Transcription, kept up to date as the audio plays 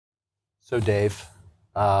So Dave,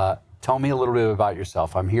 tell me a little bit about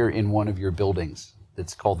yourself. I'm here in one of your buildings.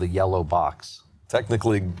 It's called the Yellow Box.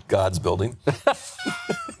 Technically God's building.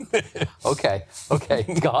 Okay,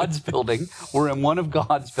 God's building. We're in one of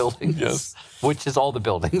God's buildings, yes, which is all the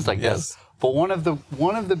buildings, I guess. Yes. But one of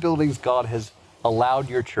the buildings God has allowed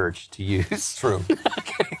your church to use. True.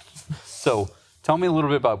 Okay. So tell me a little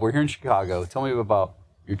bit about, we're here in Chicago. Tell me about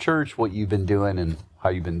your church, what you've been doing, and how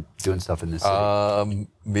you've been doing stuff in this city.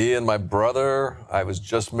 Me and my brother, I was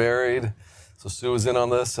just married, so Sue was in on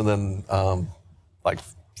this, and then like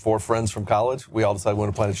 4 friends from college, we all decided we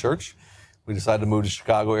wanted to plant a church. We decided to move to the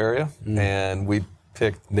Chicago area, and we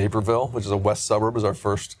picked Naperville, which is a west suburb, as our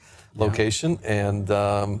first location, and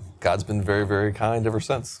God's been very, very kind ever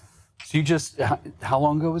since. So you just, how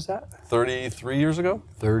long ago was that? 33 years ago.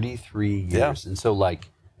 33 years. Yeah. And so, like,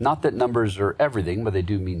 not that numbers are everything, but they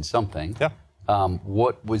do mean something. Yeah.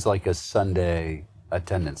 What was like a Sunday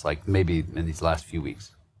attendance, like maybe in these last few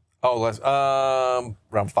weeks? Oh,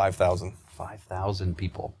 around 5,000. 5,000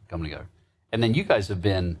 people coming together. And then you guys have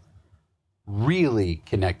been really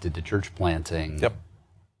connected to church planting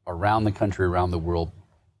around the country, around the world,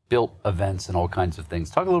 built events and all kinds of things.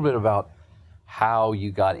 Talk a little bit about how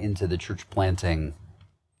you got into the church planting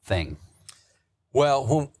thing.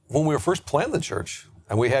 Well, when we were first planting the church,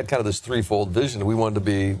 and we had kind of this threefold vision, we wanted to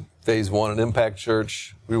be phase 1, an impact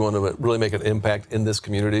church. We wanted to really make an impact in this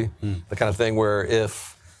community. The kind of thing where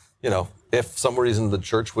if some reason the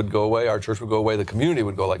church would go away, our church would go away, the community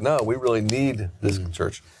would go like, no, we really need this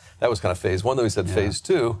church. That was kind of phase 1. Then we said phase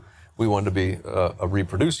 2, we wanted to be a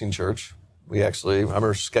reproducing church. We actually, I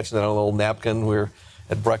remember sketching that on a little napkin. We were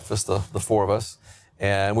at breakfast, the 4 of us.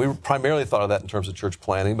 And we primarily thought of that in terms of church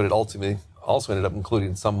planning, but it ultimately also ended up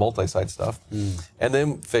including some multi-site stuff. And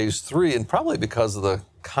then phase 3, and probably because of the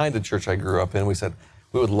kind of church I grew up in, we said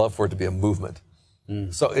we would love for it to be a movement.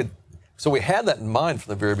 So we had that in mind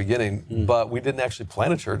from the very beginning, but we didn't actually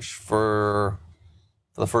plant a church for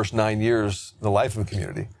the first 9 years in the life of a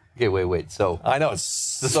community. Okay, wait. So I know it's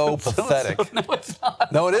so pathetic. No, it's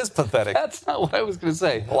not. No, it is pathetic. That's not what I was going to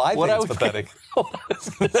say. Well, I think it's pathetic. What I was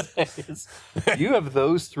going to say is, you have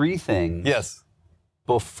those 3 things. Yes.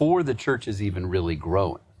 Before the church is even really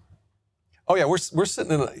growing. Oh yeah, we're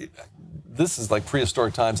sitting in this is like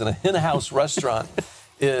prehistoric times in a hen house restaurant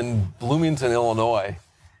in Bloomington, Illinois.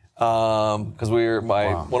 Because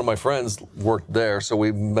one of my friends worked there, so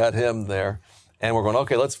we met him there, and we're going,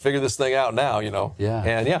 okay, let's figure this thing out now, Yeah.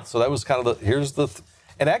 And so that was kind of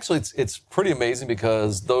and actually it's pretty amazing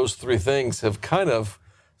because those 3 things have kind of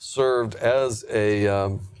served as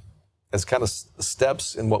as kind of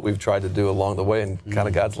steps in what we've tried to do along the way, and kind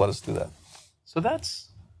of God's let us do that. So that's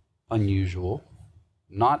unusual.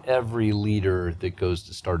 Not every leader that goes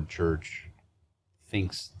to start a church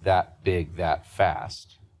thinks that big, that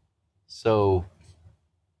fast. So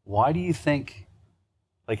why do you think,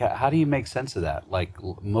 like, how do you make sense of that? Like,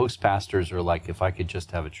 most pastors are like, if I could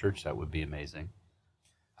just have a church, that would be amazing.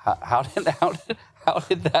 How did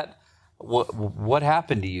that, what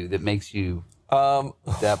happened to you that makes you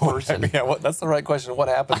that person? Yeah, that's the right question. What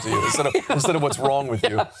happened to you instead of what's wrong with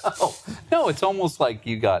you? No, it's almost like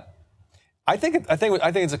you got. I think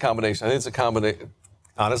it's a combination. I think it's a combination.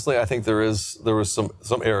 Honestly, I think there was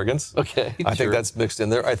some arrogance. Okay, I think that's mixed in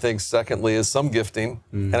there. I think secondly is some gifting,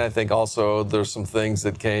 and I think also there's some things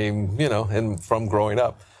that came, from growing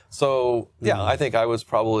up. So yeah, I think I was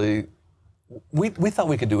probably we thought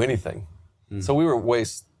we could do anything, so we were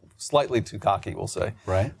slightly too cocky, we'll say.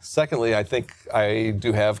 Right. Secondly, I think I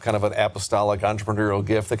do have kind of an apostolic entrepreneurial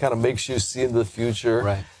gift that kind of makes you see into the future.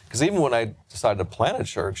 Right. Because even when I decided to plant a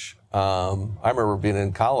church, I remember being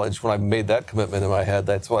in college when I made that commitment in my head.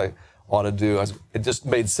 That's what I ought to do. It just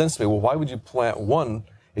made sense to me. Well, why would you plant one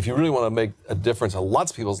if you really want to make a difference in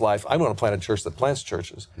lots of people's life? I'm going to plant a church that plants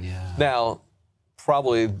churches. Yeah. Now,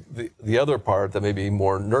 probably the other part that may be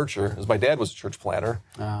more nurture is my dad was a church planter,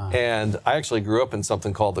 and I actually grew up in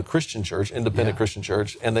something called the Christian church, independent Christian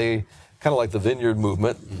church, and they kind of like the Vineyard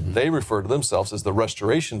movement. They refer to themselves as the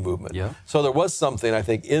Restoration movement. Yeah. So there was something, I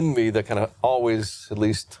think, in me that kind of always, at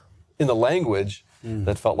least in the language,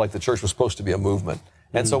 that felt like the church was supposed to be a movement.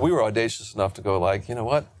 And so we were audacious enough to go like, you know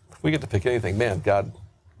what, if we get to pick anything, man, God,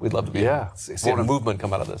 we'd love to see a movement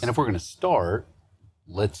come out of this. And if we're going to start,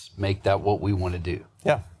 let's make that what we want to do.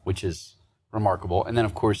 Yeah. Which is remarkable. And then,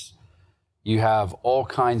 of course, you have all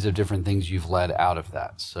kinds of different things you've led out of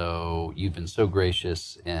that. So you've been so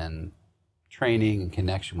gracious in training and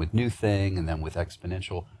connection with NewThing and then with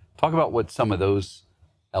Exponential. Talk about what some of those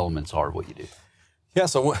elements are, what you do. Yeah,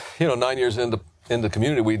 so 9 years into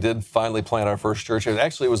community, we did finally plant our first church. It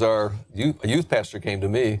actually was a youth pastor came to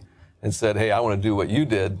me and said, hey, I want to do what you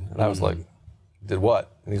did. And I was like, did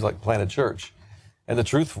what? And he's like, plant a church. And the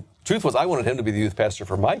truth was, I wanted him to be the youth pastor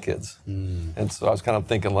for my kids. And so I was kind of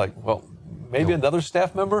thinking like, well, maybe another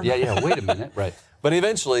staff member? Yeah, wait a minute, right. But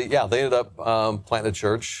eventually, yeah, they ended up planting a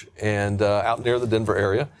church and out near the Denver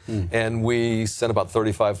area. And we sent about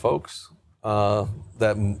 35 folks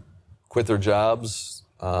that quit their jobs,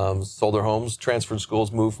 sold their homes, transferred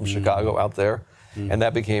schools, moved from Chicago out there. And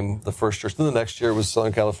that became the first church. Then the next year was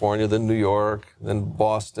Southern California, then New York, then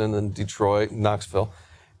Boston, then Detroit, Knoxville.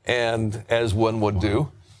 And as one would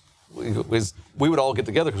do, we would all get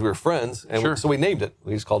together because we were friends. And so we named it.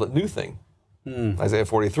 We just called it NewThing. Isaiah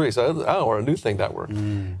 43. So, we're a NewThing network.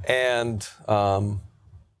 And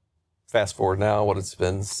fast forward now, what it's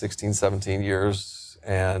been, 16, 17 years,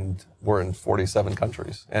 and we're in 47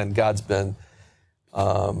 countries. And God's been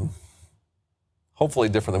hopefully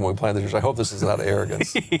different than when we planted the church. I hope this isn't out of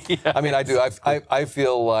arrogance. I mean, I do. I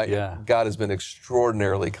feel like God has been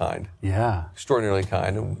extraordinarily kind. Extraordinarily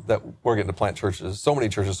kind. And that we're getting to plant churches, so many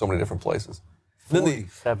different places.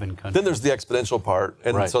 47 countries. Then there's the exponential part.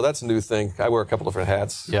 And so that's a new thing. I wear a couple different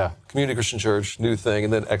hats. Community Christian Church, NewThing,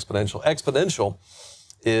 and then Exponential. Exponential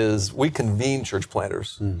is we convene church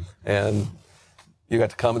planters. And you got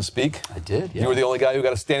to come and speak. I did, You were the only guy who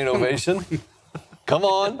got a standing ovation. Come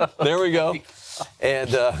on. There we go. And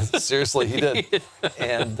seriously, he did.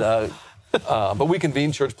 And but we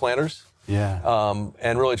convene church planters.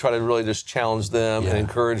 And really try to just challenge them and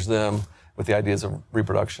encourage them with the ideas of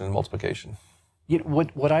reproduction and multiplication. You know,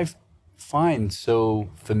 what I find so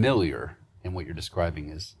familiar in what you're describing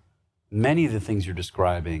is many of the things you're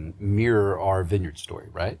describing mirror our vineyard story,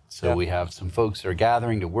 right? So we have some folks that are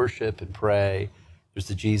gathering to worship and pray. There's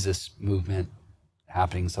the Jesus movement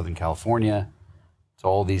happening in Southern California. So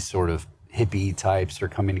all these sort of hippie types are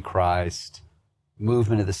coming to Christ,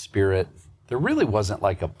 movement of the Spirit. There really wasn't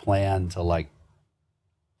like a plan to like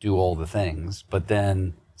do all the things, but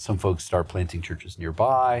then some folks start planting churches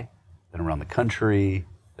nearby, then around the country,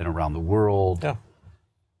 then around the world.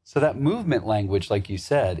 So that movement language, like you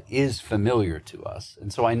said, is familiar to us.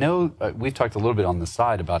 And so I know we've talked a little bit on the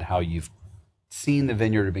side about how you've seen the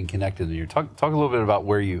vineyard or been connected. And you talk a little bit about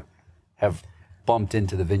where you have bumped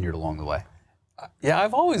into the vineyard along the way.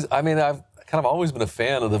 I've kind of always been a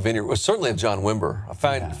fan of the vineyard. Well, certainly of John Wimber. I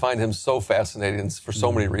find him so fascinating for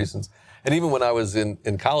so many reasons. And even when I was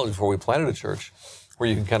in college before we planted a church, where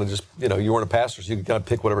you can kind of just, you weren't a pastor, so you could kind of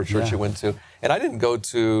pick whatever church you went to. And I didn't go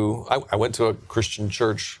to, I went to a Christian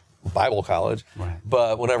church Bible college,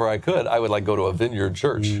 but whenever I could, I would like go to a vineyard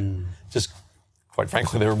church. Just, quite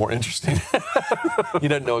frankly, they were more interesting. You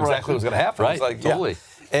didn't know exactly what was going to happen. Right, It's like, totally.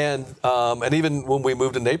 And even when we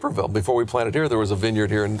moved to Naperville, before we planted here, there was a vineyard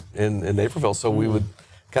here in Naperville. So we would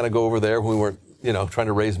kind of go over there when we weren't, trying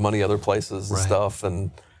to raise money other places and stuff. And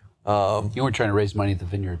you weren't trying to raise money at the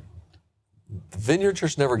vineyard. The Vineyard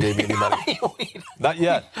Church never gave me any money. Not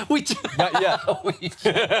yet. Not yet.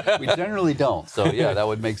 We generally don't. So yeah, that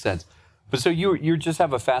would make sense. But so you just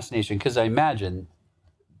have a fascination, because I imagine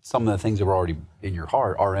some of the things that were already in your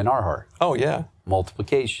heart are in our heart. Oh yeah.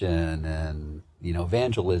 Multiplication and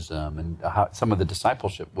evangelism and how some of the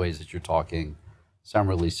discipleship ways that you're talking sound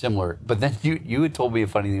really similar. But then you had told me a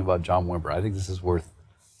funny thing about John Wimber. I think this is worth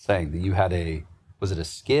saying, that you had was it a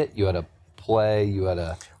skit? You had a play? You had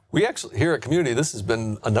a... We actually, here at Community, this has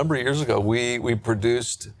been a number of years ago, we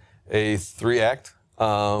produced a 3-act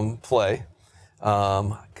play.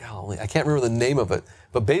 Golly, I can't remember the name of it,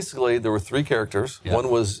 but basically there were 3 characters. One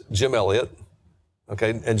was Jim Elliot,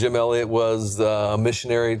 okay, and Jim Elliot was a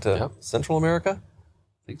missionary to Central America?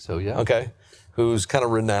 I think so, yeah. Okay, who's kind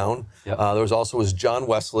of renowned. There was John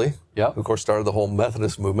Wesley, who of course started the whole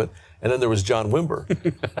Methodist movement, and then there was John Wimber.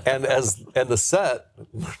 and the set,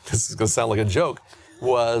 this is going to sound like a joke,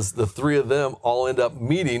 was the 3 of them all end up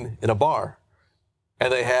meeting in a bar,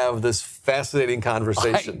 and they have this fascinating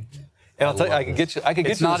conversation. And I'll tell you, I could get you.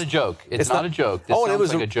 It's not a joke. It's not a joke. This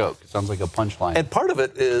sounds like a joke. It sounds like a punchline. And part of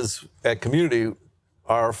it is at Community,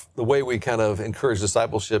 the way we kind of encourage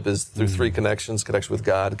discipleship is through 3 connections: connection with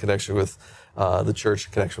God, connection with the church,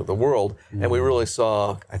 connection with the world. And we really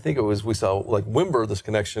saw, we saw like Wimber, this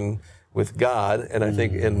connection with God, and I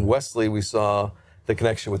think in Wesley we saw the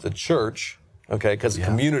connection with the church. Okay, because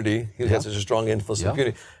Community, he has such a strong influence in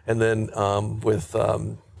community. And then with,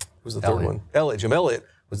 who's the third one? Jim Elliot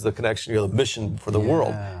was the connection, the mission for the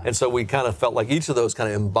world. And so we kind of felt like each of those kind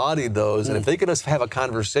of embodied those. And if they could just have a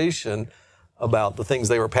conversation about the things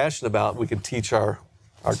they were passionate about, we could teach our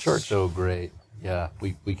church. So great. Yeah,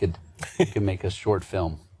 we could make a short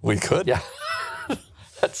film. We could. Yeah,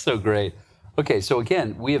 that's so great. Okay, so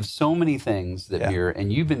again, we have so many things that mirror,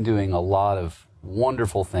 and you've been doing a lot of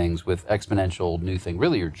wonderful things with Exponential, NewThing,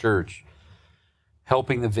 really your church,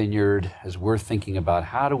 helping the vineyard as we're thinking about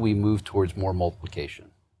how do we move towards more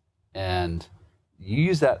multiplication. And you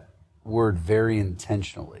use that word very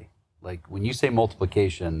intentionally. Like when you say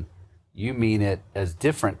multiplication, you mean it as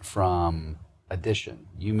different from addition.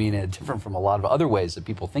 You mean it different from a lot of other ways that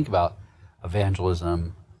people think about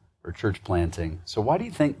evangelism or church planting. So why do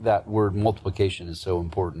you think that word multiplication is so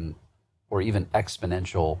important, or even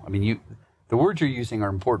exponential? I mean, the words you're using are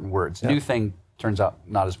important words. Yeah. NewThing turns out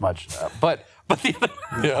not as much, but the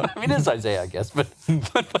other, yeah. I mean, it's Isaiah, I guess,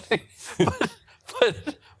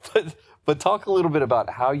 but talk a little bit about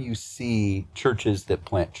how you see churches that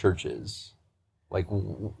plant churches. Like,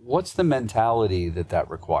 what's the mentality that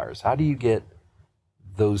requires? How do you get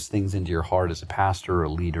those things into your heart as a pastor or a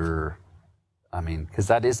leader? I mean, because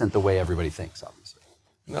that isn't the way everybody thinks, obviously.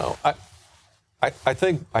 No, I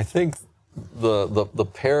think the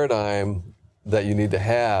paradigm that you need to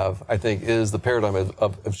have, I think, is the paradigm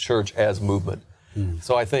of church as movement.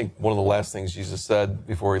 So I think one of the last things Jesus said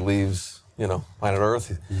before he leaves, planet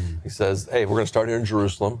Earth, he says, hey, we're going to start here in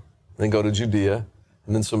Jerusalem, then go to Judea,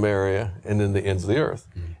 and then Samaria, and then the ends of the earth.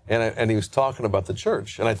 And he was talking about the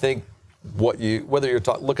church. And I think whether you're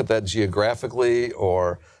look at that geographically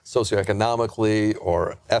or socioeconomically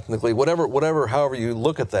or ethnically, however you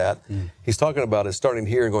look at that, he's talking about it starting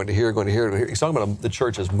here and going to here, going to here, to here. He's talking about the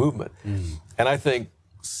church as movement. And I think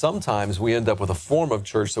sometimes we end up with a form of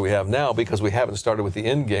church that we have now because we haven't started with the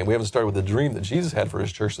end game. We haven't started with the dream that Jesus had for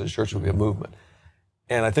his church, that his church would be a movement.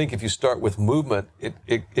 And I think if you start with movement,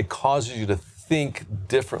 it causes you to think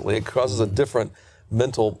differently. It causes a different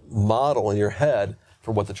mental model in your head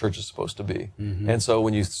for what the church is supposed to be. And so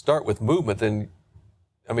when you start with movement, then,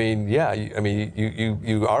 you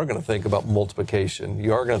are going to think about multiplication.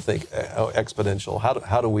 You are going to think exponential.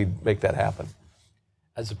 How do we make that happen?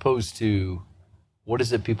 As opposed to, what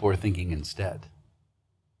is it people are thinking instead?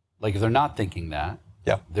 Like if they're not thinking that,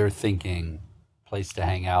 they're thinking place to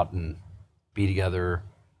hang out and be together,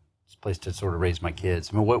 place to sort of raise my kids.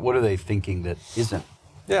 I mean, what are they thinking that isn't?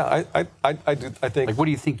 Yeah, I think. Like, what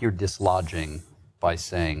do you think you're dislodging by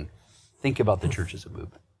saying, think about the church as a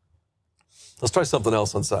movement? Let's try something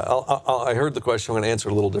else on side. I heard the question. I'm going to answer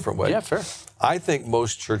it a little different way. Yeah, fair. I think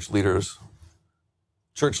most church leaders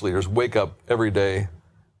wake up every day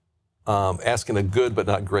asking a good but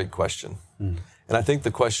not great question. And I think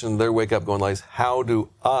the question they wake up going like, how do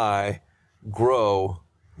I grow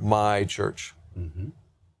my church?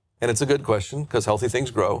 And it's a good question because healthy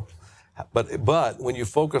things grow. But when you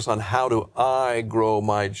focus on how do I grow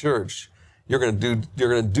my church, you're going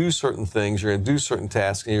to do certain things, you're going to do certain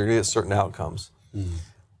tasks, and you're going to get certain outcomes.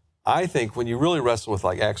 I think when you really wrestle with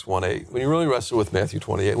like Acts 1:8, when you really wrestle with Matthew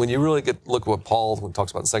 28, when you really look at what Paul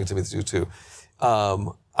talks about in 2 Timothy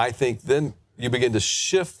 2:2, I think then you begin to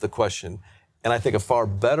shift the question, and I think a far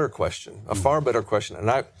better question, and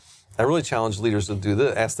I really challenge leaders to do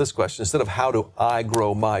this, ask this question, instead of how do I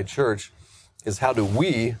grow my church, is how do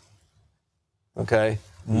we,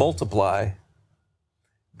 multiply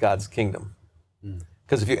God's kingdom?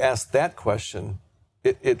 Because if you ask that question,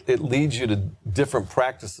 it leads you to different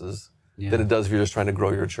practices than it does if you're just trying to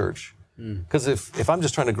grow your church. Because if I'm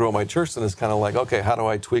just trying to grow my church, then it's kind of like, okay, how do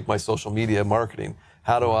I tweak my social media marketing?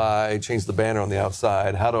 How do I change the banner on the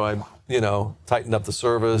outside? How do I, tighten up the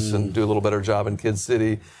service and do a little better job in Kids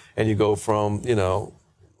City? And you go from,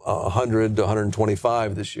 100 to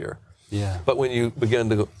 125 this year. Yeah. But when you begin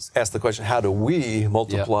to ask the question, how do we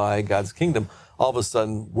multiply God's kingdom? All of a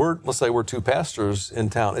sudden, let's say we're two pastors in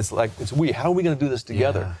town. It's like, we. How are we going to do this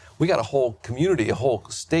together? Yeah. We got a whole community, a whole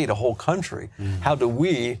state, a whole country. How do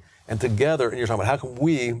we, and together, and you're talking about how can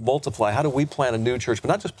we multiply? How do we plant a new church? But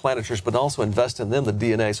not just plant a church, but also invest in them, the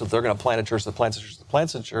DNA, so they're going to plant a church that plants a church that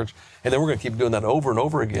plants a church. And then we're going to keep doing that over and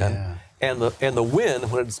over again. Yeah. And the win,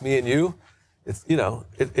 when it's me and you, it's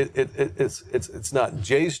it's not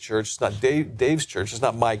Jay's church, it's not Dave's church, it's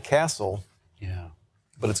not my castle. Yeah.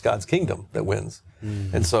 But it's God's kingdom that wins.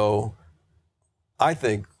 And so I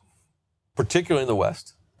think, particularly in the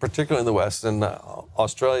West, in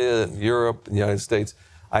Australia and Europe and the United States,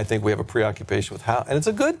 I think we have a preoccupation with how, and it's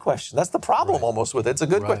a good question. That's the problem almost with it. It's a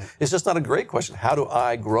good question. It's just not a great question. How do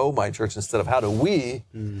I grow my church instead of how do we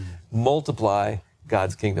multiply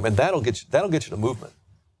God's kingdom? And that'll get you to movement,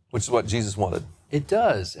 which is what Jesus wanted. It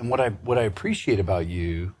does. And what I appreciate about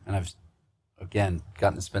you, and I've again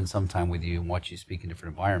gotten to spend some time with you and watch you speak in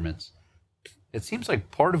different environments, it seems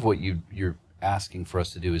like part of what you're asking for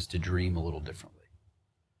us to do is to dream a little differently.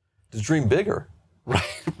 To dream bigger.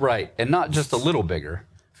 Right. And not just a little bigger.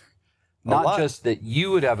 Not just that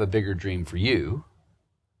you would have a bigger dream for you,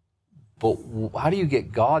 but how do you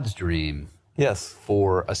get God's dream Yes.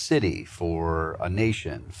 For a city, for a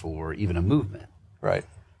nation, for even a movement. Right.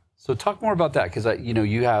 So talk more about that, because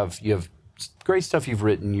you have great stuff you've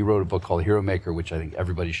written. You wrote a book called Hero Maker, which I think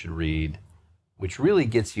everybody should read, which really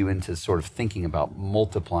gets you into sort of thinking about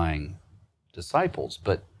multiplying disciples.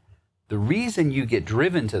 But the reason you get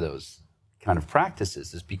driven to those kind of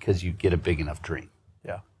practices is because you get a big enough dream.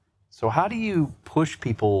 Yeah. So how do you push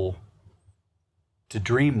people to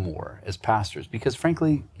dream more as pastors? Because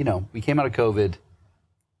frankly, we came out of COVID,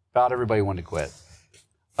 about everybody wanted to quit.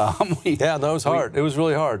 Yeah, no, it was hard. It was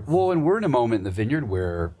really hard. Well, and we're in a moment in the Vineyard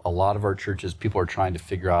where a lot of our churches, people are trying to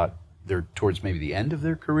figure out, they're towards maybe the end of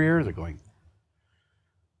their career. They're going,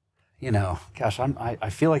 gosh, I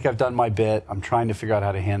feel like I've done my bit. I'm trying to figure out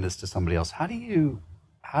how to hand this to somebody else. How do you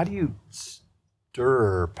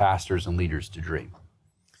stir pastors and leaders to dream?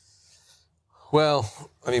 Well,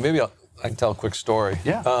 I mean, maybe I can tell a quick story.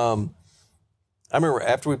 Yeah. I remember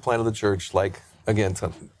after we planted the church, again,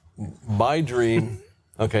 my dream,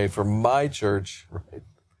 okay, for my church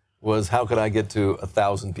was how could I get to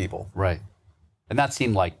 1,000 people? Right. And that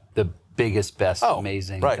seemed like the biggest, best,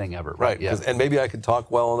 amazing thing ever. Right. Yeah. And maybe I could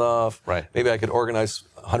talk well enough. Right. Maybe I could organize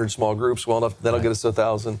 100 small groups well enough. That'll get us to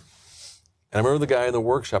 1,000. And I remember the guy in the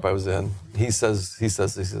workshop I was in, he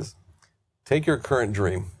says, take your current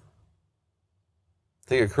dream.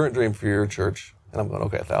 Take your current dream for your church. And I'm going,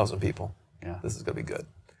 okay, 1,000 people. Yeah. This is going to be good.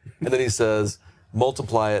 And then he says,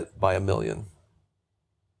 multiply it by 1 million.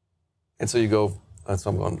 And so you go,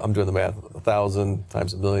 so I'm doing the math, 1,000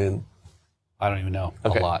 times 1 million. I don't even know.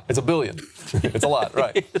 Okay. A lot. It's 1 billion. It's a lot,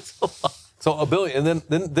 right? It's a lot. So 1 billion. And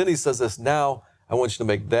then he says this, now I want you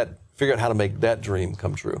to figure out how to make that dream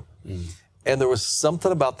come true. And there was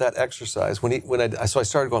something about that exercise so I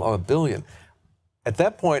started going, 1 billion. At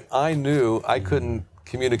that point, I knew I couldn't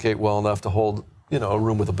communicate well enough to hold, a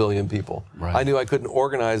room with 1 billion people. Right. I knew I couldn't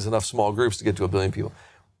organize enough small groups to get to 1 billion people.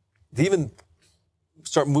 To even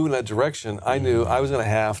start moving that direction, I knew I was going to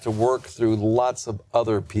have to work through lots of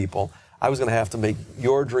other people. I was going to have to make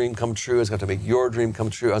your dream come true. I was going to have to make your dream come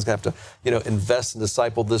true. I was going to have to, invest and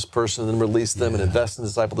disciple this person and release them, and invest and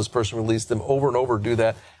disciple this person, release them, over and over, do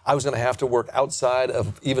that. I was going to have to work outside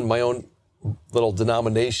of even my own little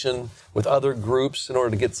denomination with other groups in order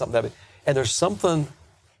to get something that big. And there's something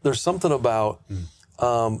about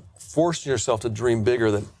forcing yourself to dream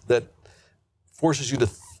bigger that forces you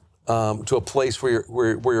to a place where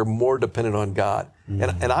you're more dependent on God.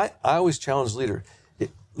 And I always challenge leaders,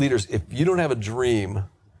 if you don't have a dream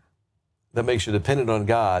that makes you dependent on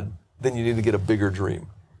God, then you need to get a bigger dream.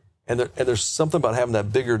 And there's something about having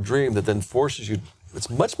that bigger dream that then forces you. It's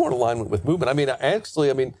much more in alignment with movement.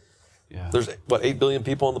 There's 8 billion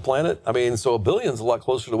people on the planet. So 1 billion is a lot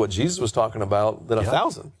closer to what Jesus was talking about than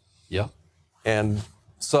 1,000. Yeah. And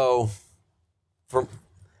so, and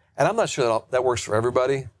I'm not sure that works for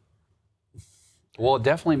everybody. Well, it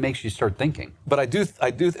definitely makes you start thinking. But I do,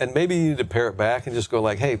 and maybe you need to pare it back and just go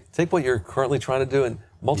hey, take what you're currently trying to do and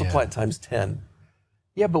multiply it times 10.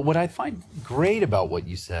 Yeah, but what I find great about what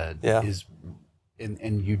you said is,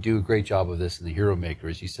 and you do a great job of this in the Hero Maker,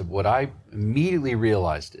 is you said, what I immediately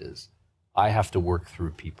realized is I have to work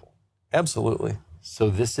through people. Absolutely. So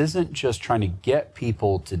this isn't just trying to get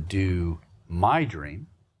people to do my dream,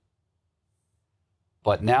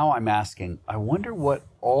 but now I'm asking, I wonder what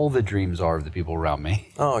all the dreams are of the people around me.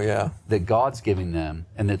 Oh, yeah. That God's giving them,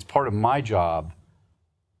 and it's part of my job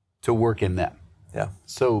to work in them. Yeah.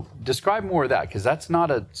 So describe more of that, because that's not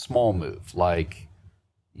a small move.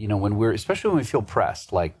 Especially when we feel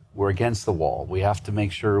pressed, like we're against the wall, we have to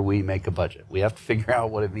make sure we make a budget. We have to figure out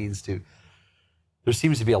what it means to, there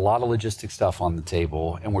seems to be a lot of logistic stuff on the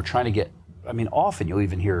table, and we're trying to get, often you'll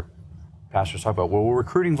even hear pastors talk about, well, we're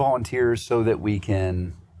recruiting volunteers so that we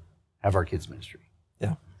can have our kids' ministry.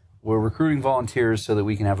 Yeah. We're recruiting volunteers so that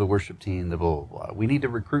we can have the worship team, the blah, blah, blah. We need to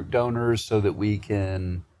recruit donors so that we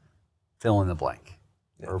can fill in the blank,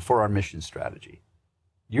 or for our mission strategy.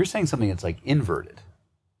 You're saying something that's inverted.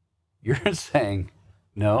 You're saying,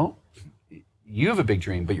 no, you have a big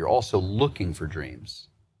dream, but you're also looking for dreams.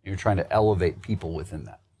 You're trying to elevate people within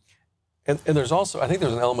that. And there's also, I think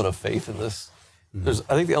there's an element of faith in this.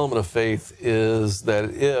 I think the element of faith is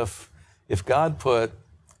that if God put,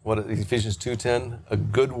 Ephesians 2:10, a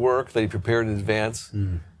good work that he prepared in advance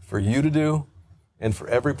for you to do and for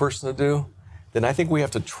every person to do, then I think we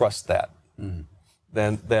have to trust that.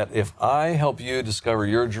 Then that if I help you discover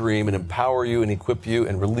your dream and empower you and equip you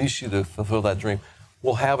and release you to fulfill that dream,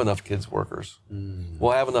 we'll have enough kids workers.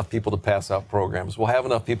 We'll have enough people to pass out programs. We'll have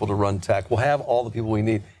enough people to run tech. We'll have all the people we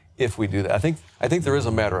need if we do that. I think there is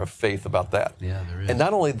a matter of faith about that. Yeah, there is. And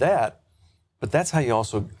not only that, but that's how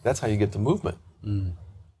you get the movement.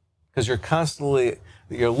 because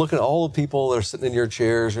you're looking at all the people that are sitting in your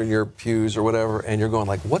chairs or in your pews or whatever, and you're going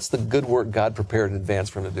like, what's the good work God prepared in advance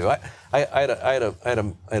for him to do? I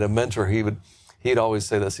had a mentor. He'd always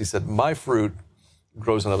say this. He said, "My fruit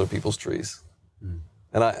grows on other people's trees."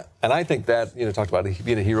 And I think that, talked about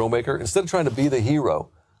being a hero maker. Instead of trying to be the hero,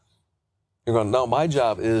 you're going, no, my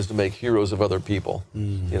job is to make heroes of other people.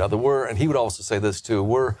 And he would also say this too.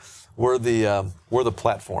 We're the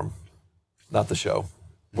platform, not the show.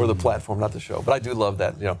 We're the platform, not the show. But I do love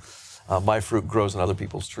that. My fruit grows on other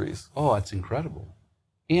people's trees. Oh, that's incredible.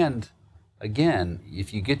 And again,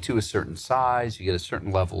 if you get to a certain size, you get a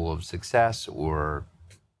certain level of success or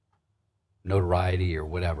notoriety or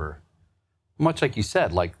whatever. Much like you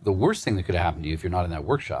said, like the worst thing that could happen to you if you're not in that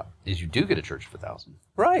workshop is you do get a church of 1,000.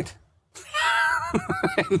 Right.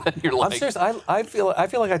 And then you're like, I'm serious. I feel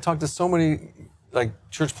like I talk to so many like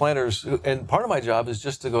church planners, and part of my job is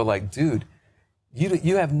just to go like, dude,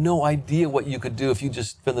 you have no idea what you could do if you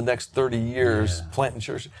just spend the next 30 years planting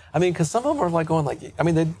church. I mean, because some of them are like going like,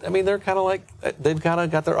 they're kind of like, they've kind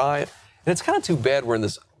of got their eye, and it's kind of too bad we're in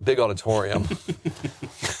this big auditorium.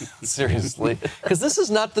 Seriously, because this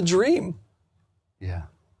is not the dream. Yeah.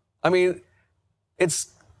 I mean,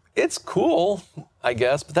 it's cool, I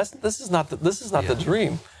guess, but this is not the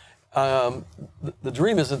dream. The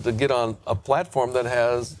dream isn't to get on a platform that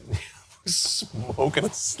has smoke and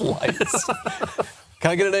lights.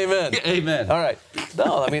 Can I get an amen? Yeah, amen. All right.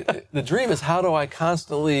 No, I mean, the dream is how do I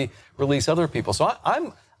constantly release other people? So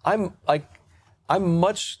I'm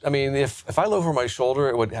much. I mean, if I look over my shoulder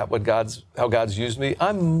at how God's used me,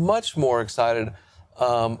 I'm much more excited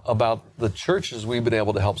about the churches we've been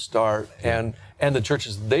able to help start and the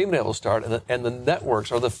churches they've been able to start and the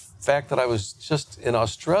networks, or the fact that I was just in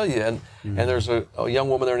Australia and there's a young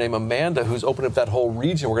woman there named Amanda who's opened up that whole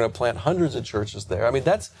region. We're going to plant hundreds of churches there. I mean,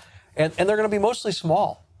 and they're going to be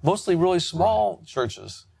mostly really small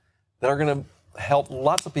churches that are going to help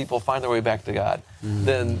lots of people find their way back to God.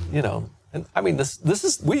 Then, and I mean,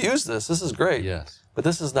 we use this. This is great. Yes. But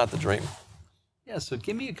this is not the dream. Yeah, so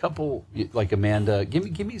give me a couple, like Amanda,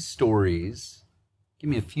 give me stories, give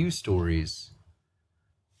me a few stories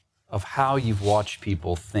of how you've watched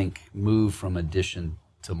people move from addition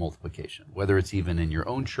to multiplication, whether it's even in your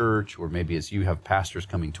own church or maybe as you have pastors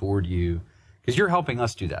coming toward you, because you're helping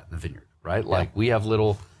us do that in the Vineyard, right? Yeah. Like we have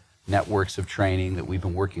little networks of training that we've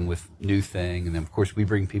been working with NewThing, and then of course we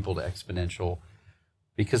bring people to Exponential,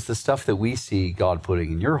 because the stuff that we see God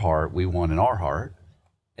putting in your heart, we want in our heart.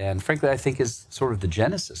 And frankly, I think is sort of the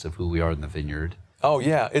genesis of who we are in the Vineyard. Oh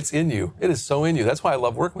yeah, it's in you. It is so in you. That's why I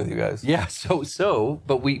love working with you guys. Yeah,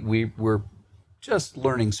 but we're just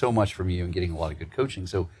learning so much from you and getting a lot of good coaching.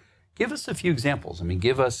 So give us a few examples. I mean,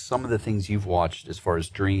 give us some of the things you've watched as far as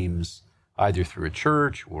dreams, either through a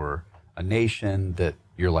church or a nation that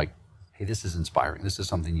you're like, hey, this is inspiring. This is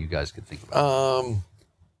something you guys could think about.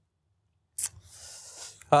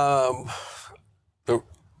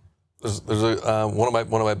 There's one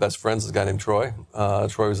of my best friends is a guy named Troy.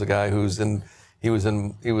 Troy was the guy he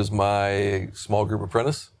was my small group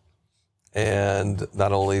apprentice, and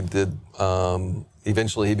not only did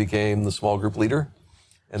eventually he became the small group leader.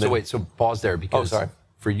 And So pause there, because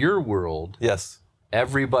for your world, yes,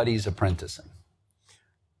 everybody's apprenticing.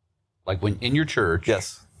 Like when in your church,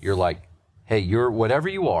 yes, you're like, hey, you're whatever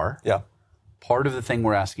you are. Yeah. Part of the thing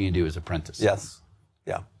we're asking you to do is apprentice. Yes.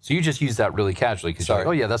 Yeah. So you just use that really casually because you're like,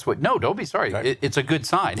 oh yeah, that's what. No, don't be sorry. Right. It's a good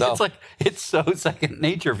sign. No. It's like it's so second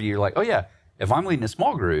nature for you. You're like, oh yeah, if I'm leading a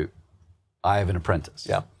small group, I have an apprentice.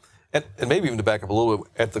 Yeah. And maybe even to back up a little bit,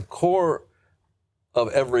 at the core of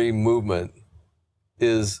every movement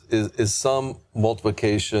is some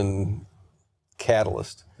multiplication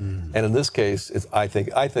catalyst. And in this case, it's I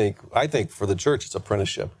think for the church it's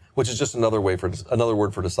apprenticeship, which is just another word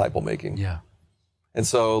for disciple making. Yeah. And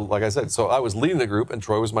so, like I said, I was leading the group, and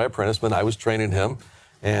Troy was my apprentice, and I was training him.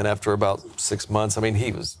 And after about 6 months, I mean,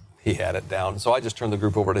 he had it down. So I just turned the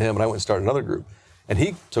group over to him, and I went and started another group. And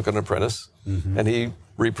he took an apprentice, and he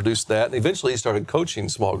reproduced that. And eventually, he started coaching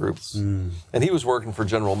small groups. And he was working for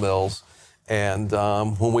General Mills. And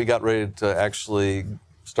when we got ready to actually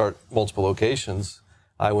start multiple locations,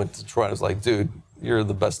 I went to Troy. I was like, dude, you're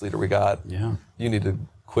the best leader we got. Yeah. You need to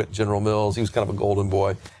quit General Mills. He was kind of a golden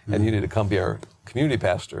boy, and you need to come be our community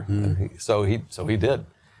pastor. And so he did.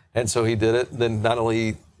 And so he did it. Then not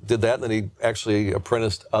only did that, then he actually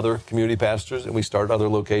apprenticed other community pastors, and we started other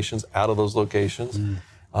locations out of those locations.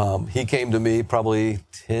 He came to me probably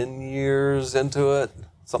 10 years into it,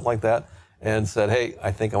 something like that, and said, hey,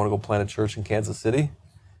 I think I want to go plant a church in Kansas City.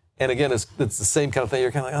 And again, it's the same kind of thing.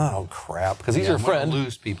 You're kind of like, oh, crap, because he's your friend.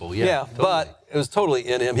 Lose people. Yeah, totally. But it was totally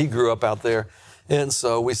in him. He grew up out there. And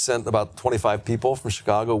so we sent about 25 people from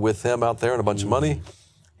Chicago with him out there and a bunch of money.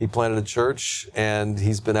 He planted a church, and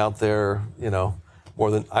he's been out there,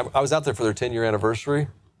 more than I was out there for their 10-year anniversary,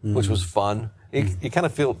 which was fun. You kind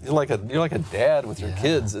of feel you're like a dad with your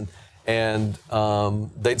kids, and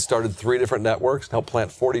they'd started 3 different networks and helped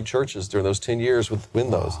plant 40 churches during those 10 years with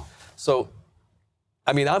those. So,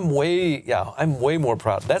 I mean, I'm way more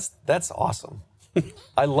proud. That's awesome.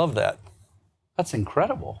 I love that. That's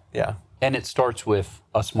incredible. Yeah. And it starts with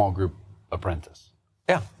a small group apprentice.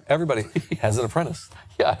 Yeah, everybody has an apprentice.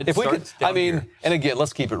 Yeah, if we could, here. And again,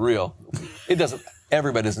 let's keep it real.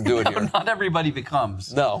 Everybody doesn't do it here. Not everybody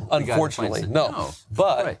becomes. No, unfortunately, no.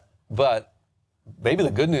 But maybe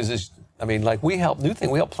the good news is, like we helped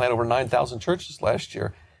NewThing. We helped plant over 9,000 churches last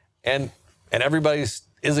year, and everybody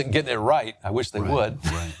isn't getting it right. I wish they would.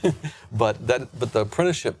 Right. but the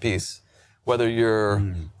apprenticeship piece, whether you're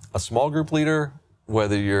a small group leader,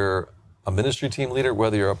 whether you're a ministry team leader,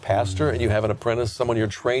 whether you're a pastor and you have an apprentice, someone you're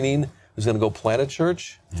training who's going to go plant a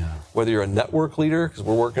church, whether you're a network leader, because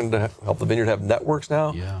we're working to help the Vineyard have networks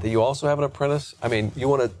now, that you also have an apprentice. You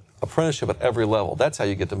want an apprenticeship at every level. That's how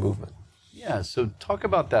you get the movement. Yeah, so talk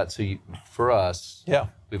about that. So for us, we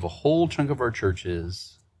have a whole chunk of our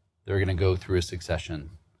churches, they're going to go through a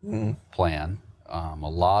succession plan. A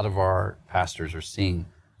lot of our pastors are seeing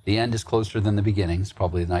the end is closer than the beginning. It's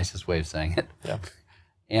probably the nicest way of saying it. Yeah.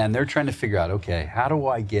 And they're trying to figure out, okay, how do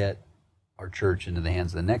I get our church into the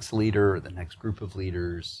hands of the next leader or the next group of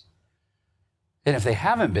leaders? And if they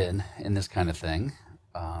haven't been in this kind of thing,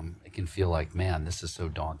 it can feel like, man, this is so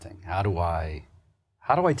daunting. How do I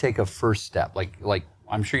take a first step? Like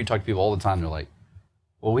I'm sure you talk to people all the time. They're like,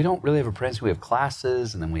 well, we don't really have apprenticeship. We have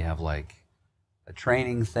classes, and then we have like a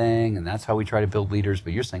training thing, and that's how we try to build leaders.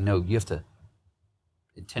 But you're saying, no, you have to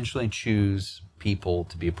intentionally choose people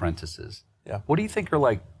to be apprentices. Yeah. What do you think are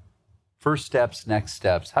like first steps, next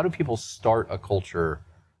steps? How do people start a culture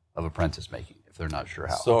of apprentice making if they're not sure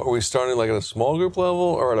how? So are we starting like at a small group level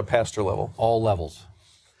or at a pastor level? All levels.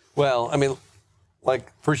 Well,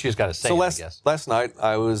 first you just got to say so it, I guess. Last night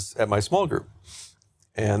I was at my small group,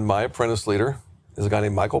 and my apprentice leader is a guy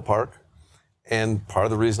named Michael Park, and part of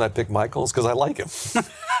the reason I picked Michael is because I like him.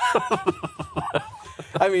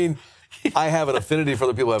 I have an affinity for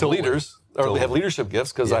the people who have leaders, or they have leadership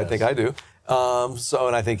gifts, because I think I do.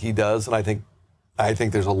 And I think he does, and I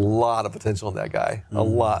think there's a lot of potential in that guy, a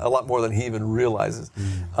lot more than he even realizes.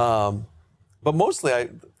 But mostly,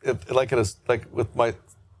 with my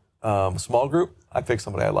small group, I pick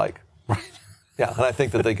somebody I like. Right. Yeah, and I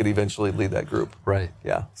think that they could eventually lead that group. Right.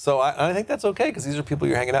 Yeah. So I think that's okay, because these are people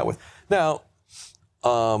you're hanging out with. Now,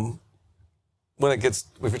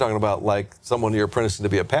 if you're talking about like someone you're apprenticing to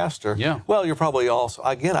be a pastor, well, you're probably also,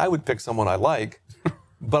 again, I would pick someone I like,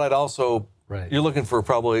 but I'd also, you're looking for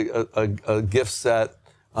probably a gift set,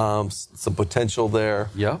 some potential there,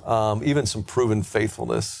 even some proven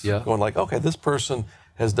faithfulness. Going like, okay, this person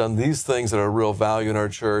has done these things that are a real value in our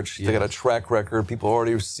church. They got a track record. People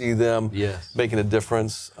already see them making a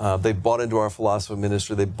difference. They bought into our philosophy of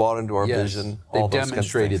ministry. They bought into our vision. They've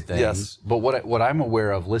demonstrated things. Yes. But what I'm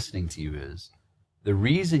aware of listening to you is, the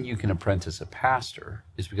reason you can apprentice a pastor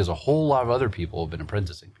is because a whole lot of other people have been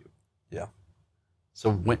apprenticing people. Yeah.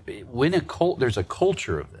 So when there's a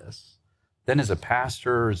culture of this, then as a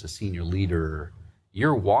pastor, as a senior leader,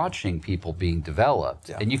 you're watching people being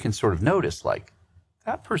developed, and you can sort of notice, like,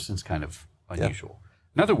 that person's kind of unusual.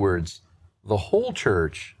 In other words, the whole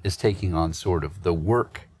church is taking on sort of the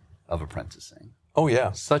work of apprenticing. Oh,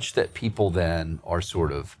 yeah. Such that people then are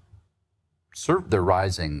sort of they're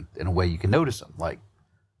rising in a way you can notice them. Like,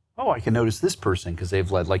 oh, I can notice this person because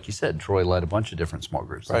they've led, like you said, Troy led a bunch of different small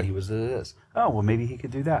groups. And he was this. Oh, well, maybe he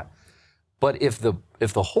could do that. But if the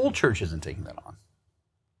whole church isn't taking that on,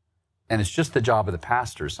 and it's just the job of the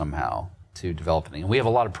pastor somehow to develop it, and we have a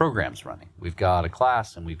lot of programs running. We've got a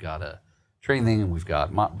class, and we've got a training,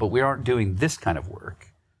 and but we aren't doing this kind of work.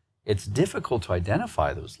 It's difficult to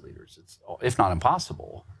identify those leaders. It's, if not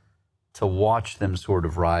impossible, to watch them sort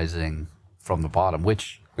of rising from the bottom,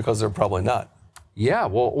 because they're probably not. Yeah,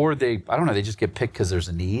 well, or they just get picked because there's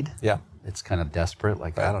a need. Yeah. It's kind of desperate.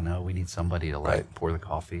 Like, I don't know, we need somebody to pour the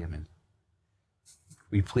coffee. Will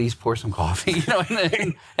you please pour some coffee?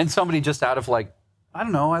 And somebody just out of like, I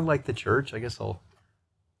don't know, I like the church. I guess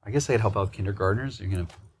I'd help out kindergartners. You're going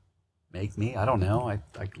to make me? I don't know. I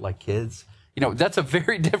like kids. That's a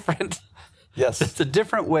very different, it's a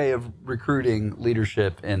different way of recruiting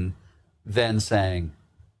leadership, and then saying,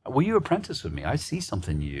 will you apprentice with me? I see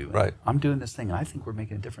something in you. Right. I'm doing this thing, and I think we're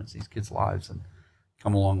making a difference in these kids' lives, and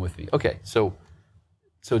come along with me. Okay, so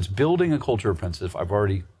it's building a culture of apprenticeship. I've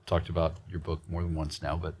already talked about your book more than once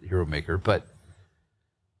now, but Hero Maker. But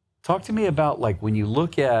Talk to me about like when you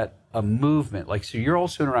look at a movement, like so you're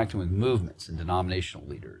also interacting with movements and denominational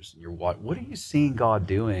leaders. And you're what are you seeing God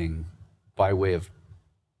doing by way of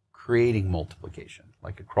creating multiplication,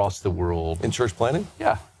 like across the world In church planting?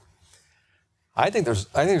 Yeah. I think there's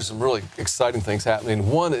some really exciting things happening.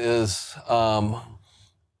 One is we'll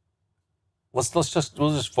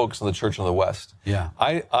just focus on the church in the West. Yeah.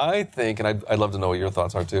 I think, and I'd love to know what your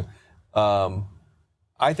thoughts are too.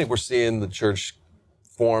 I think we're seeing the church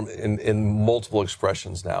form in multiple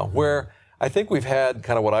expressions now, where I think we've had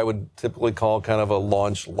kind of what I would typically call kind of a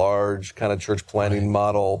launch large kind of church planting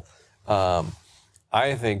model.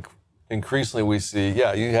 I think increasingly we see,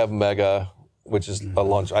 you have mega, which is a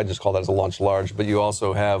launch. I just call that as a launch large, but you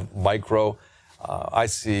also have micro. I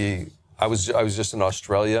was just in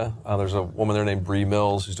Australia. There's a woman there named Bree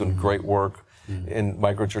Mills who's doing great work in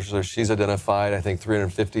micro churches there. She's identified, I think,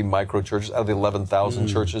 350 micro churches out of the 11,000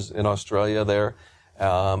 churches in Australia there,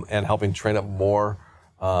 and helping train up more.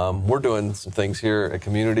 We're doing some things here at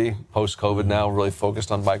Community post-COVID now, really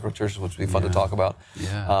focused on micro churches, which would be fun to talk about.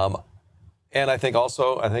 Yeah. And I think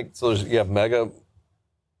so you have mega,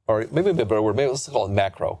 or maybe a bit better word, maybe let's call it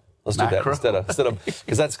macro. Let's do that instead of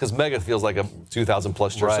because mega feels like a 2,000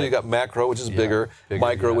 plus church. So you got macro, which is bigger,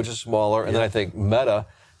 micro, which is smaller, and then I think meta.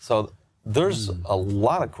 So there's a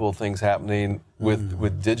lot of cool things happening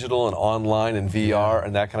with digital and online and VR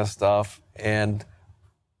and that kind of stuff, and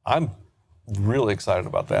I'm really excited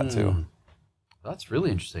about that too. That's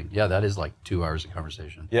really interesting. Yeah, that is like 2 hours of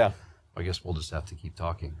conversation. Yeah. I guess we'll just have to keep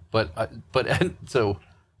talking. But so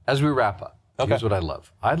as we wrap up, here's what I'd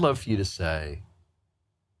love. I'd love for you to say,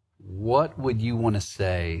 what would you want to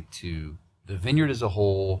say to the Vineyard as a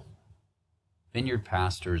whole, Vineyard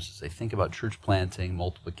pastors, as they think about church planting,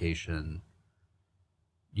 multiplication?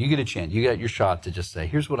 You get a chance. You got your shot to just say,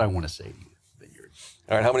 here's what I want to say to you, Vineyard.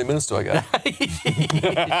 All right, how many minutes do I got?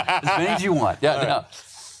 As many as you want. Yeah,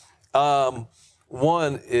 right.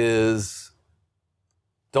 One is,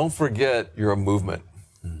 don't forget you're a movement.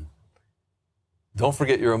 Don't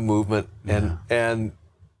forget you're a movement, and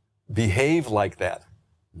behave like that.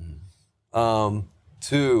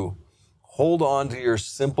 2, hold on to your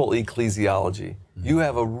simple ecclesiology. You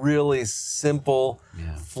have a really simple,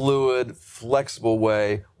 fluid, flexible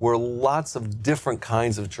way where lots of different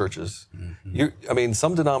kinds of churches.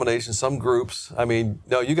 Some denominations, some groups,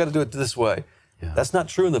 no, you got to do it this way. That's not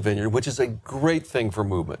true in the Vineyard, which is a great thing for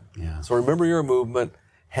movement. So remember you're a movement.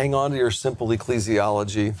 Hang on to your simple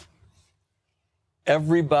ecclesiology.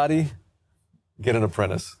 Everybody get an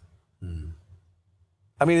apprentice.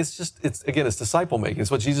 It's disciple making.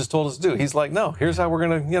 It's what Jesus told us to do. He's like, no, here's how we're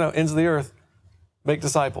going to, ends of the earth, make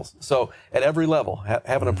disciples. So at every level,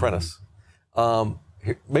 have an apprentice.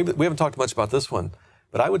 Maybe we haven't talked much about this one,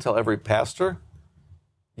 but I would tell every pastor,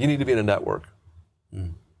 you need to be in a network.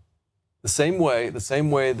 The same way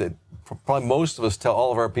that probably most of us tell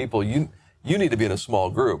all of our people, you need to be in a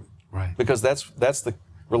small group. Right. Because that's the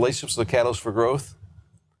relationships, the catalyst for growth.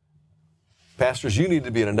 Pastors, you need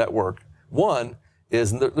to be in a network. One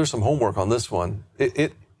is, and there's some homework on this one,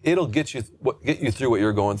 it'll get you through what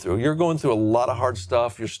you're going through. You're going through a lot of hard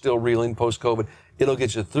stuff. You're still reeling post-COVID. It'll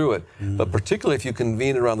get you through it. But particularly if you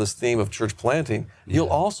convene around this theme of church planting, you'll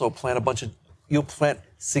also plant you'll plant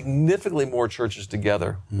significantly more churches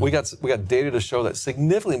together. We got data to show that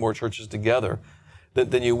significantly more churches together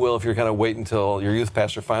than you will if you're kind of waiting until your youth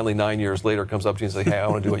pastor finally 9 years later comes up to you and says, hey, I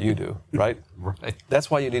want to do what you do, right? Right. That's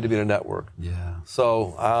why you need to be in a network. Yeah.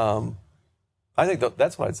 So I think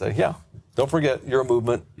that's what I'd say. Yeah. Don't forget you're a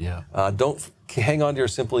movement. Yeah. Don't hang on to your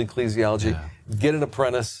simple ecclesiology. Get an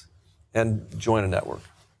apprentice and join a network.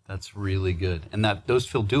 That's really good. And those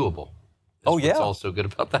feel doable. That's what's also good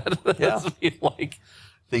about that. Those feel like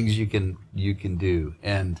things you can do.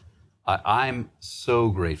 And I'm so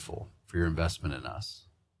grateful for your investment in us.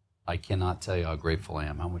 I cannot tell you how grateful I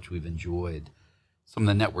am, how much we've enjoyed some of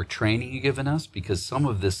the network training you've given us, because some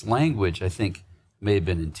of this language, I think, may have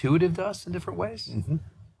been intuitive to us in different ways,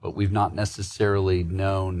 but we've not necessarily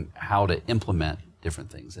known how to implement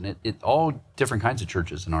different things. And all different kinds of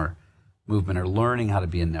churches in our movement are learning how to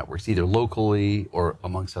be in networks, either locally or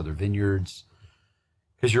amongst other vineyards.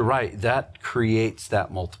 Because you're right, that creates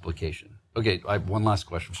that multiplication. Okay, I have one last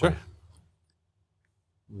question for you.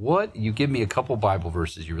 You give me a couple Bible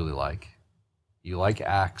verses you really like. You like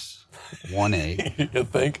Acts 1:8. You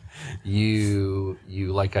think? You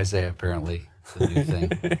like Isaiah, apparently. The new thing.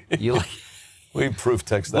 You like. We proof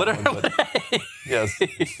text that one, but yes.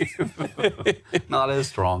 Not as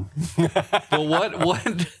strong. But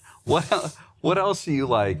what else do you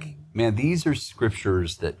like? Man, these are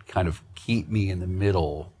scriptures that kind of keep me in the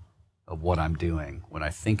middle of what I'm doing when I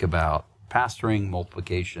think about pastoring,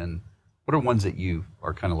 multiplication, what are ones that you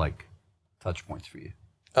are kind of like touch points for you?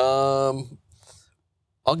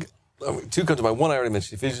 Two come to mind. One I already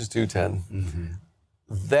mentioned, Ephesians 2:10. Mm-hmm.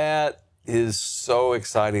 That is so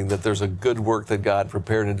exciting that there's a good work that God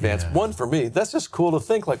prepared in advance. Yeah. One, for me, that's just cool to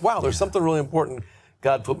think like, wow, there's something really important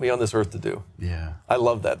God put me on this earth to do. Yeah. I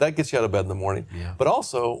love that. That gets you out of bed in the morning. Yeah. But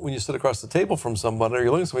also, when you sit across the table from somebody, or you're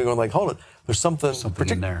looking at somebody going like, hold it, there's something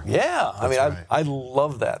in there. Yeah. That's right. I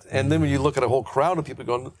love that. And then when you look at a whole crowd of people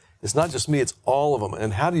going, it's not just me, it's all of them.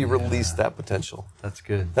 And how do you release that potential? That's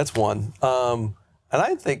good. That's one. And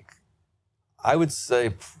I think, I would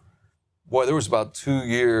say, boy, there was about 2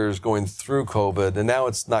 years going through COVID, and now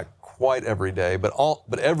it's not quite every day, but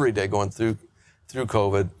every day going through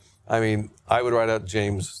COVID. I mean, I would write out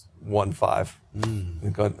James 1:5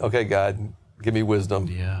 and go, okay, God, give me wisdom.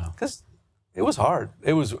 Yeah. Because it was hard.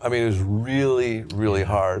 It was really, really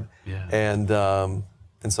hard. Yeah. And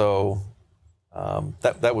so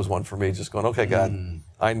that was one for me. Just going, okay, God,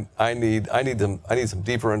 I need some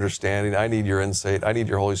deeper understanding. I need your insight. I need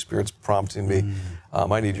your Holy Spirit's prompting me.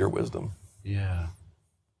 I need your wisdom. Yeah.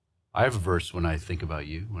 I have a verse when I think about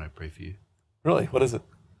you, when I pray for you. Really? What is it?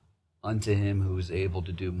 Unto him who is able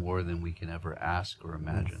to do more than we can ever ask or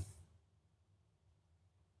imagine.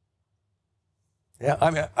 Yeah, I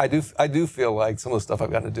mean, I do feel like some of the stuff I've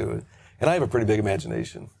gotten to do, and I have a pretty big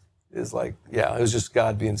imagination, is like, yeah, it was just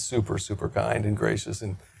God being super, super kind and gracious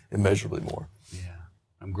and immeasurably more. Yeah.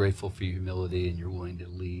 I'm grateful for your humility and you're willing to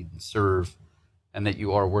lead and serve, and that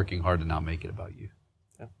you are working hard to not make it about you.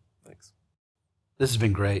 Yeah, thanks. This has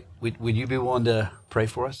been great. Would you be willing to pray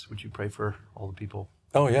for us? Would you pray for all the people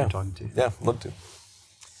Oh, yeah. you're talking to? Yeah, love to.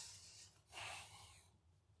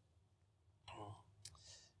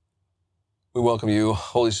 We welcome you,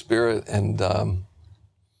 Holy Spirit, and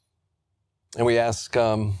we ask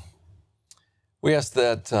that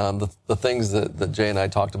the things that Jay and I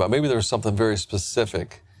talked about, maybe there's something very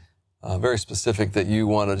specific that you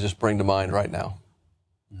want to just bring to mind right now.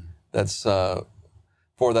 That's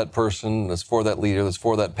for that person, that's for that leader, that's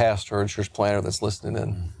for that pastor or church planner that's listening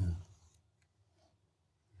in. Mm-hmm.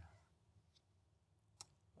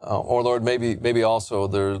 Or Lord, maybe also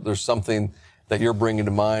there's something that you're bringing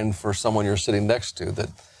to mind for someone you're sitting next to, that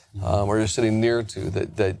or you're sitting near to,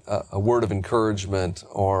 that a word of encouragement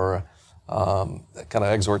or that kind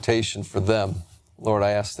of exhortation for them. Lord,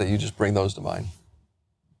 I ask that you just bring those to mind.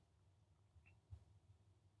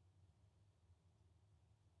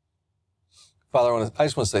 Father, I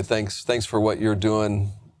just want to say thanks. Thanks for what you're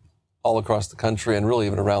doing all across the country and really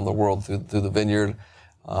even around the world through the Vineyard.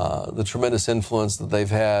 The tremendous influence that they've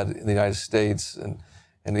had in the United States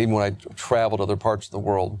and even when I travel to other parts of the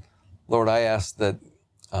world. Lord, I ask that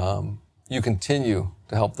you continue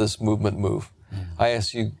to help this movement move. I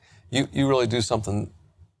ask you really do something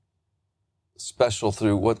special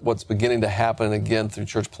through what's beginning to happen again through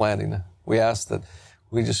church planting. We ask that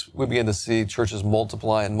we begin to see churches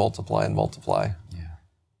multiply and multiply and multiply. Yeah.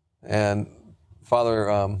 And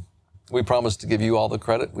Father, we promise to give you all the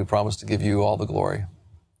credit. We promise to give you all the glory.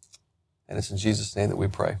 And it's in Jesus' name that we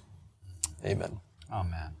pray. Amen.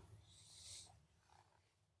 Amen.